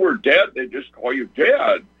 If you were dead, they just call you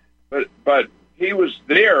dead. But he was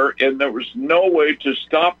there, and there was no way to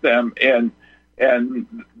stop them. And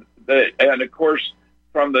of course,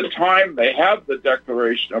 from the time they have the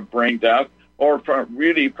declaration of brain death, or from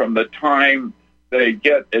the time they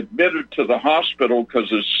get admitted to the hospital,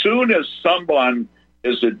 because as soon as someone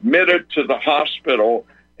is admitted to the hospital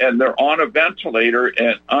and they're on a ventilator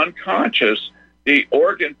and unconscious, the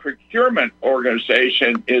organ procurement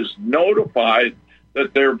organization is notified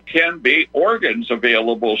that there can be organs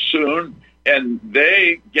available soon, and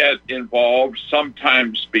they get involved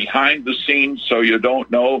sometimes behind the scenes, so you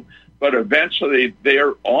don't know. But eventually,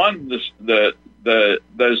 they're on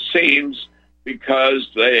the scenes because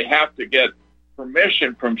they have to get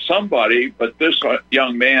permission from somebody. But this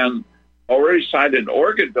young man already signed an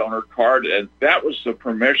organ donor card, and that was the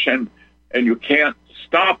permission, and you can't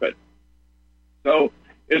stop it. So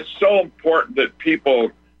it's so important that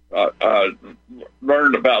people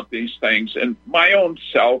learn about these things. And my own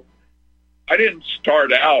self, I didn't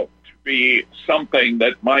start out to be something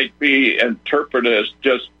that might be interpreted as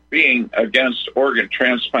just being against organ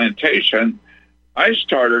transplantation. I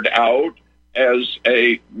started out as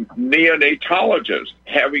a neonatologist,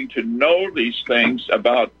 having to know these things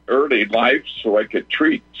about early life so I could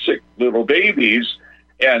treat sick little babies,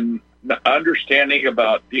 and understanding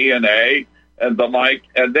about DNA and the like.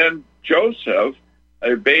 And then Joseph,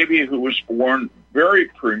 a baby who was born very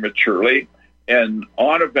prematurely and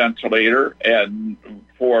on a ventilator and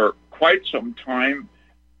for quite some time,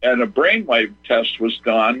 and a brainwave test was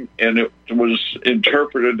done, and it was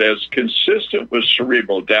interpreted as consistent with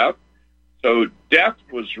cerebral death. So death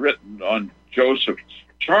was written on Joseph's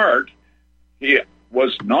chart. He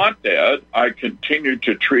was not dead. I continued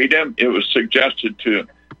to treat him. It was suggested to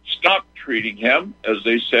stop treating him. As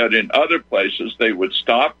they said in other places, they would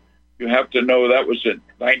stop. You have to know that was in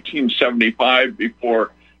 1975,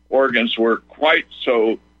 before organs were quite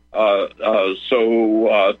so thought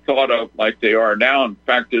of like they are now. In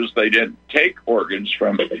fact, is they didn't take organs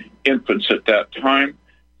from infants at that time.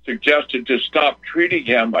 Suggested to stop treating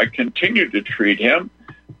him. I continued to treat him.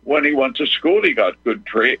 When he went to school, he got good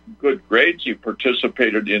grades. He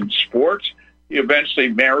participated in sports. He eventually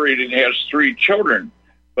married and has 3 children.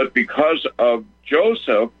 But because of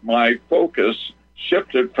Joseph, my focus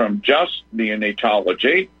shifted from just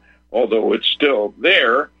neonatology, although it's still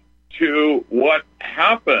there, to what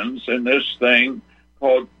happens in this thing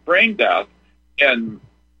called brain death. And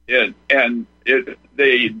the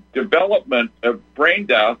development of brain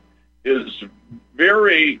death is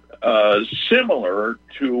very similar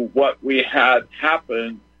to what we had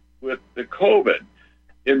happen with the COVID.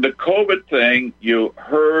 In the COVID thing, you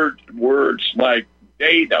heard words like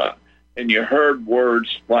data, and you heard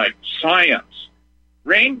words like science.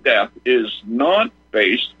 Brain death is not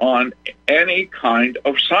based on any kind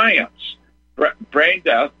of science. Brain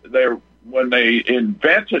death, when they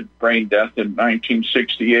invented brain death in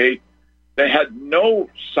 1968, They had no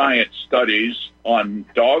science studies on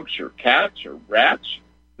dogs or cats or rats,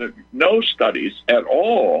 no studies at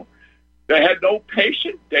all. They had no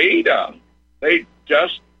patient data. They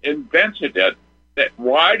just invented it.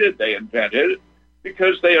 Why did they invent it?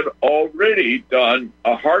 Because they had already done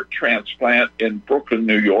a heart transplant in Brooklyn,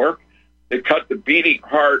 New York. They cut the beating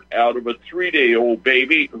heart out of a 3-day-old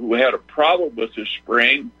baby who had a problem with his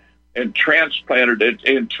brain and transplanted it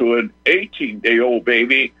into an 18-day-old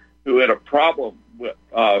baby who had a problem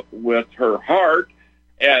with her heart.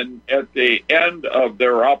 And at the end of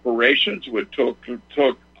their operations, which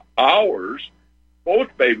took hours,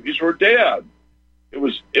 both babies were dead. It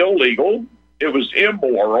was illegal. It was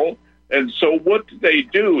immoral. And so what did they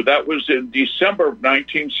do? That was in December of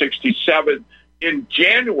 1967. In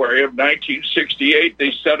January of 1968,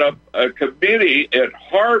 they set up a committee at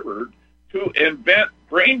Harvard to invent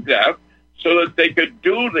brain death so that they could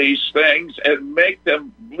do these things and make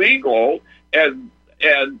them legal. And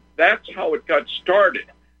that's how it got started.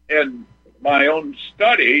 And my own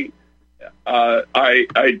study, I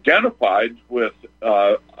identified with,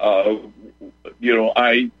 I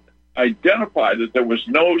identified that there was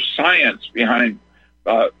no science behind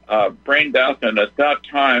brain death. And at that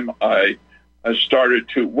time, I started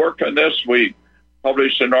to work on this. We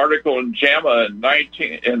published an article in JAMA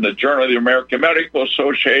in the Journal of the American Medical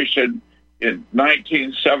Association in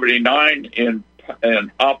 1979 in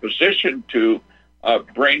opposition to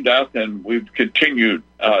brain death, and we've continued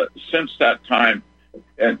since that time.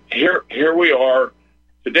 And here we are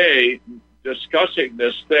today discussing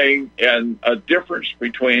this thing and a difference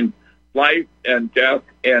between life and death.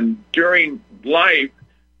 And during life,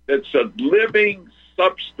 it's a living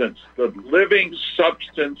substance. The living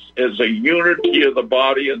substance is a unity of the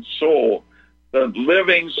body and soul. The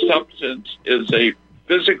living substance is a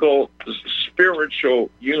physical, spiritual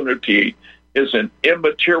unity, is an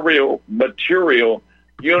immaterial, material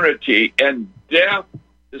unity. And death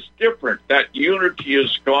is different. That unity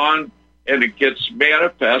is gone, and it gets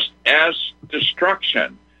manifest as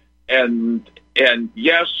destruction. And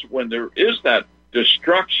yes, when there is that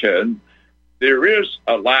destruction, there is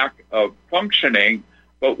a lack of functioning.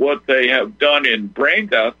 But what they have done in brain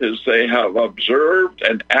death is they have observed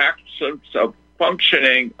an absence of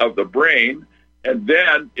functioning of the brain, and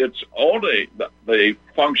then it's only the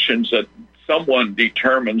functions that someone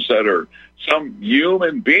determines, that are some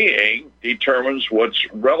human being determines what's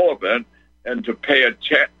relevant and to pay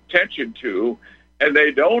attention to, and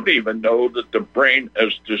they don't even know that the brain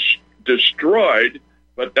is destroyed,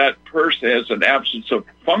 but that person has an absence of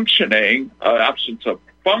functioning, an absence of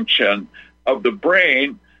function of the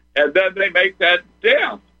brain, and then they make that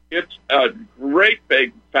death. It's a great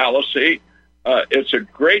big fallacy. It's a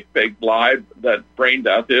great big lie that brain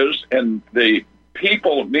death is, and the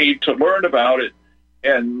people need to learn about it.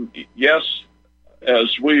 And yes,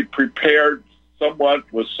 as we prepared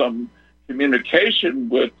somewhat with some communication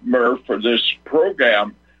with Murph for this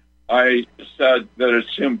program, I said that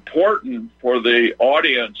it's important for the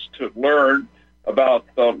audience to learn about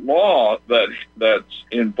the law that's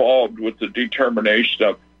involved with the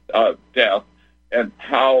determination of death, and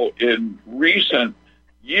how in recent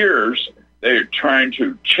years they're trying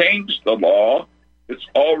to change the law. It's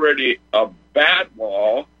already a bad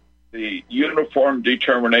law. The Uniform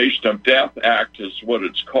Determination of Death Act is what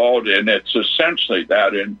it's called, and it's essentially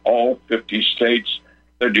that in all 50 states,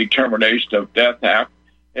 the Determination of Death Act.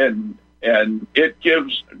 And it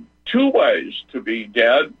gives two ways to be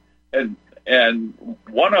dead, and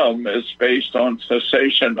one of them is based on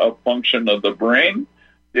cessation of function of the brain.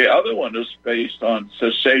 The other one is based on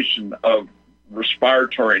cessation of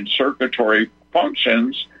respiratory and circulatory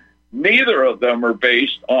functions. Neither of them are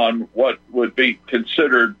based on what would be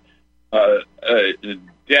considered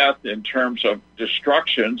death in terms of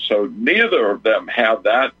destruction. So neither of them have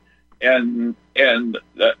that, and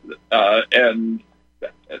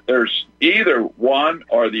there's either one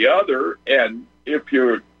or the other. And if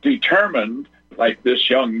you're determined, like this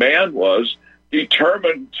young man was,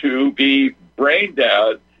 determined to be brain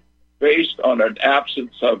dead based on an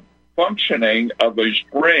absence of functioning of his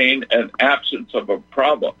brain and absence of a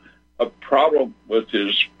problem with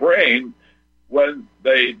his brain, when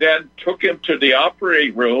they then took him to the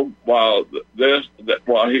operating room while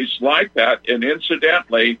he's like that, and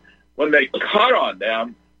incidentally, when they cut on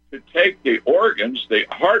them to take the organs, the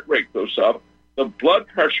heart rate goes up, the blood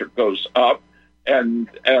pressure goes up, and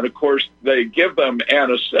of course they give them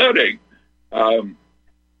anesthetic,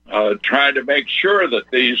 trying to make sure that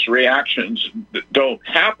these reactions don't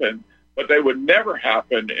happen, but they would never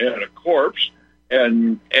happen in a corpse.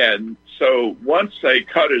 And so once they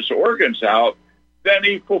cut his organs out, then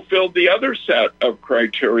he fulfilled the other set of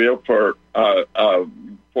criteria for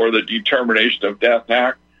the Determination of Death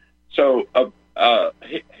Act. So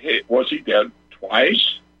was he dead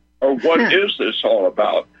twice? Or what is this all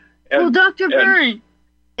about? Well, Dr. Byrne,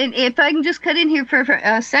 and if I can just cut in here for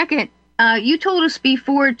a second, you told us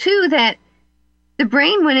before, too, that the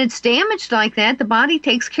brain, when it's damaged like that, the body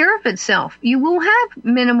takes care of itself. You will have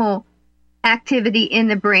minimal activity in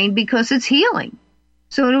the brain because it's healing.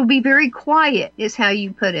 So it'll be very quiet, is how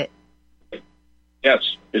you put it.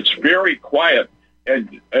 Yes, it's very quiet.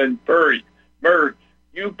 And Murr,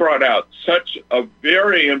 you brought out such a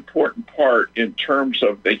very important part in terms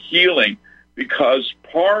of the healing, because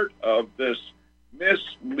part of this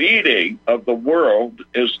misleading of the world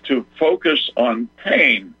is to focus on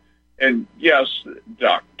pain. And yes,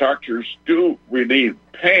 doctors do relieve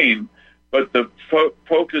pain, but the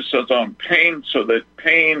focus is on pain so that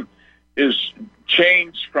pain is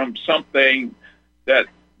changed from something that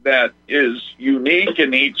is unique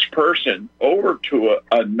in each person over to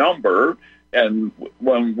a number. And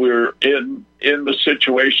when we're in the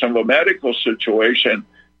situation of a medical situation,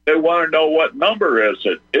 they want to know what number is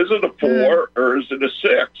it. Is it a 4 or is it a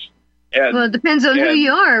 6? And, well, it depends on who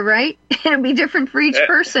you are, right? It'll be different for each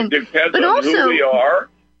person. It depends on who we are.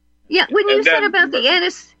 Yeah, when you said about the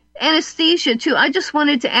anesthesia, too, I just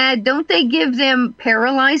wanted to add, don't they give them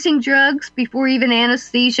paralyzing drugs before even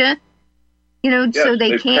anesthesia? Yes, so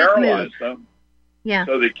they can't paralyze move. them. Yeah.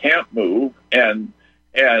 So they can't move, and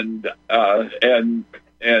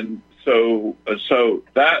so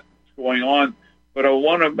that's going on. But I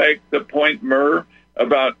want to make the point, Murr,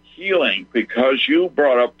 about healing, because you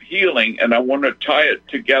brought up healing, and I want to tie it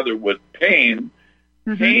together with pain.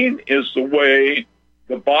 Mm-hmm. Pain is the way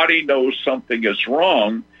the body knows something is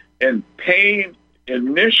wrong, and pain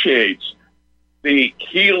initiates the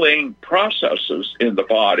healing processes in the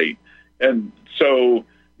body. And so,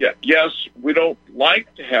 yes, we don't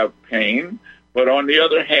like to have pain, but on the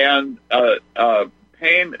other hand,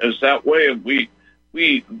 pain is that way, and we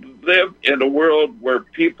live in a world where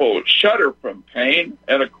people shudder from pain,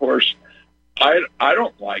 and of course, I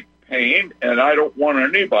don't like pain, and I don't want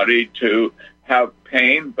anybody to have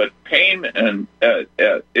pain, but pain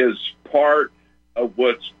is part of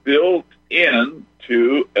what's built in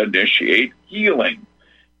to initiate healing.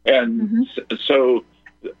 And so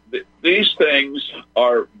these things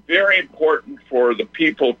are very important for the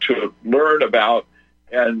people to learn about,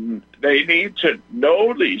 and they need to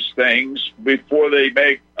know these things before they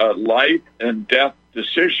make a life and death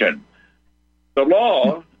decision. The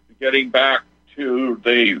law, getting back to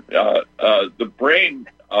the brain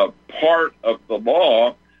part of the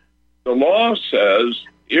law says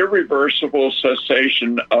irreversible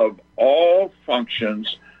cessation of all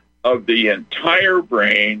functions of the entire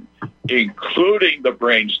brain, including the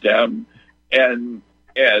brainstem, and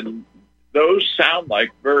those sound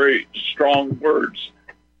like very strong words.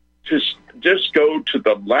 To just go to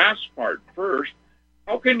the last part first,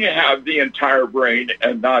 how can you have the entire brain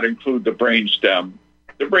and not include the brainstem?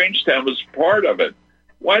 The brainstem is part of it.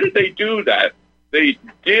 Why did they do that? They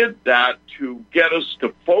did that to get us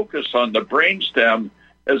to focus on the brainstem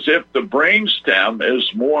as if the brainstem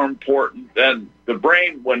is more important than the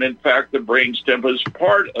brain, when in fact the brainstem is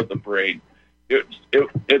part of the brain.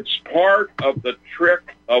 It's part of the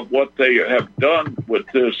trick of what they have done with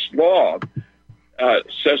this law.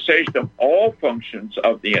 Cessation of all functions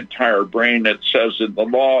of the entire brain, it says in the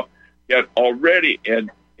law. Yet already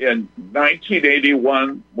in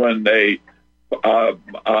 1981, when they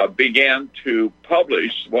began to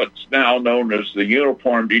publish what's now known as the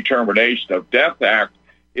Uniform Determination of Death Act,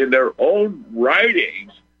 in their own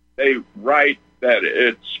writings, they write that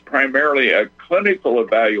it's primarily a clinical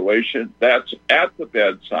evaluation that's at the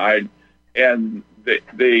bedside, and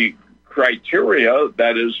the criteria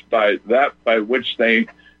that is by which they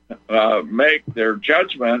make their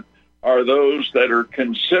judgment are those that are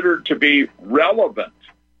considered to be relevant.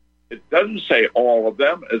 It doesn't say all of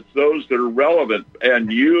them; it's those that are relevant.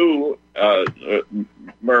 And you,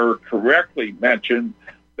 Murr, correctly mentioned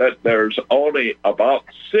that there's only about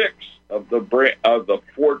 6 of the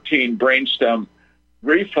 14 brainstem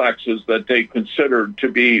reflexes that they consider to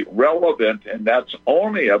be relevant, and that's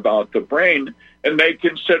only about the brain. And they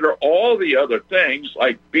consider all the other things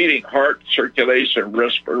like beating heart, circulation,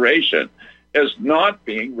 respiration as not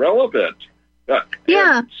being relevant. So,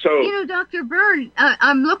 Dr. Byrne,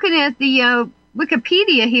 I'm looking at the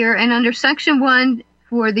Wikipedia here, and under Section 1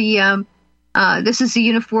 for the this is the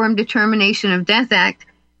Uniform Determination of Death Act.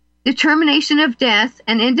 Determination of death,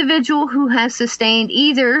 an individual who has sustained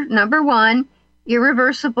either, number 1,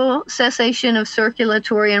 irreversible cessation of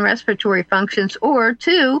circulatory and respiratory functions, or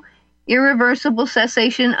 2, irreversible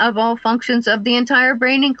cessation of all functions of the entire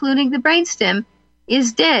brain, including the brainstem,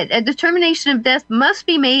 is dead. A determination of death must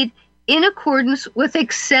be made in accordance with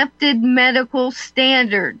accepted medical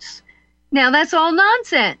standards. Now, that's all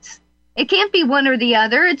nonsense. It can't be one or the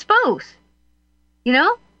other. It's both. You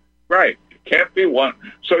know? Right. It can't be one.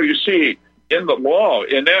 So you see, in the law,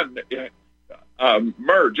 and then,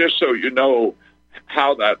 Murr, just so you know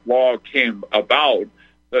how that law came about,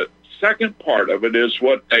 the second part of it is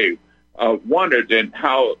what they wanted and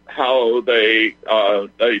how they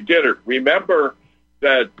did it. Remember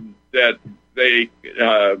that they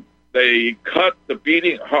cut the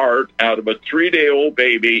beating heart out of a 3-day-old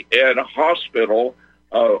baby in a hospital,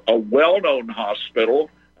 a well-known hospital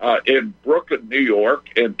in Brooklyn, New York,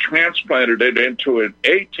 and transplanted it into an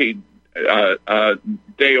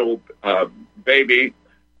 18-day-old baby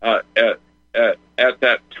at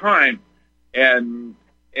that time, and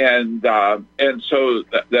so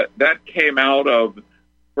that came out of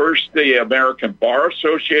first the American Bar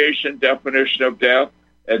Association definition of death,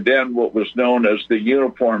 and then what was known as the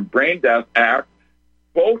Uniform Brain Death Act.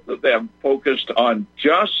 Both of them focused on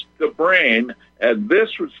just the brain, and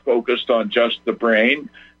this was focused on just the brain.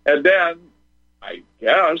 And then, I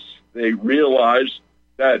guess, they realized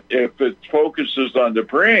that if it focuses on the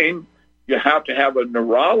brain, you have to have a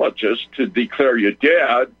neurologist to declare you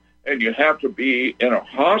dead, and you have to be in a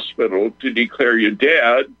hospital to declare you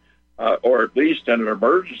dead, or at least in an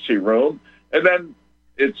emergency room. And then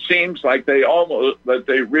it seems like they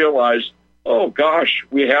realized, oh gosh,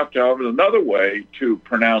 we have to have another way to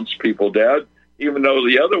pronounce people dead, even though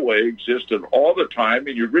the other way existed all the time,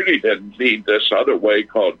 and you really didn't need this other way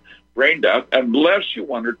called brain death unless you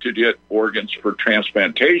wanted to get organs for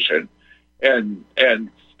transplantation. And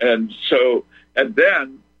then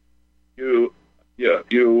you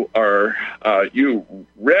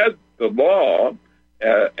read the law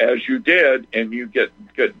as you did, and you get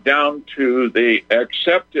down to the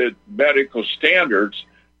accepted medical standards.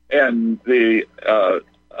 And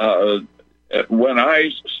when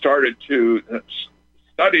I started to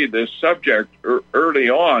study this subject early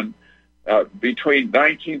on, between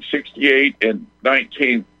 1968 and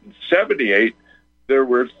 1978, there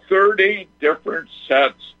were 30 different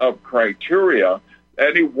sets of criteria,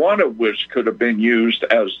 any one of which could have been used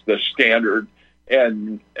as the standard,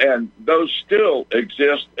 and those still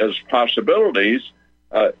exist as possibilities,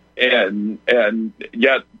 and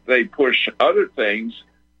yet they push other things.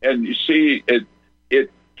 And you see, it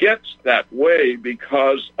gets that way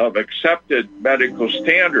because of accepted medical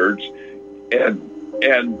standards, and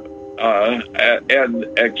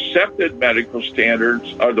accepted medical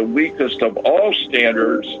standards are the weakest of all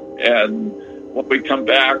standards. And when we come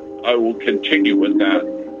back, I will continue with that.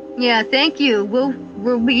 Yeah, thank you.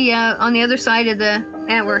 We'll be on the other side of the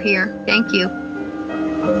hour here. Thank you.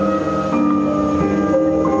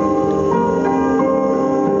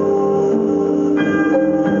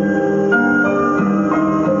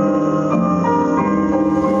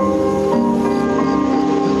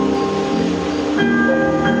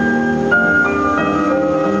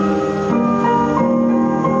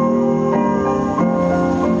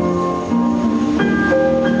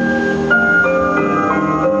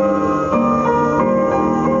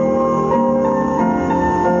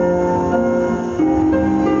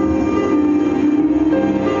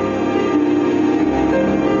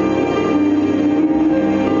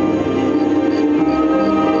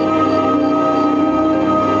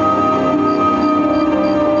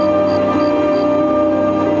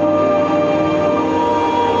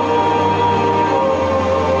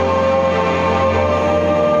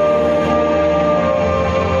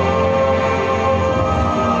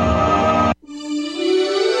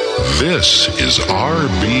 This is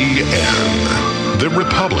RBN, the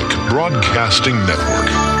Republic Broadcasting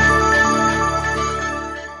Network.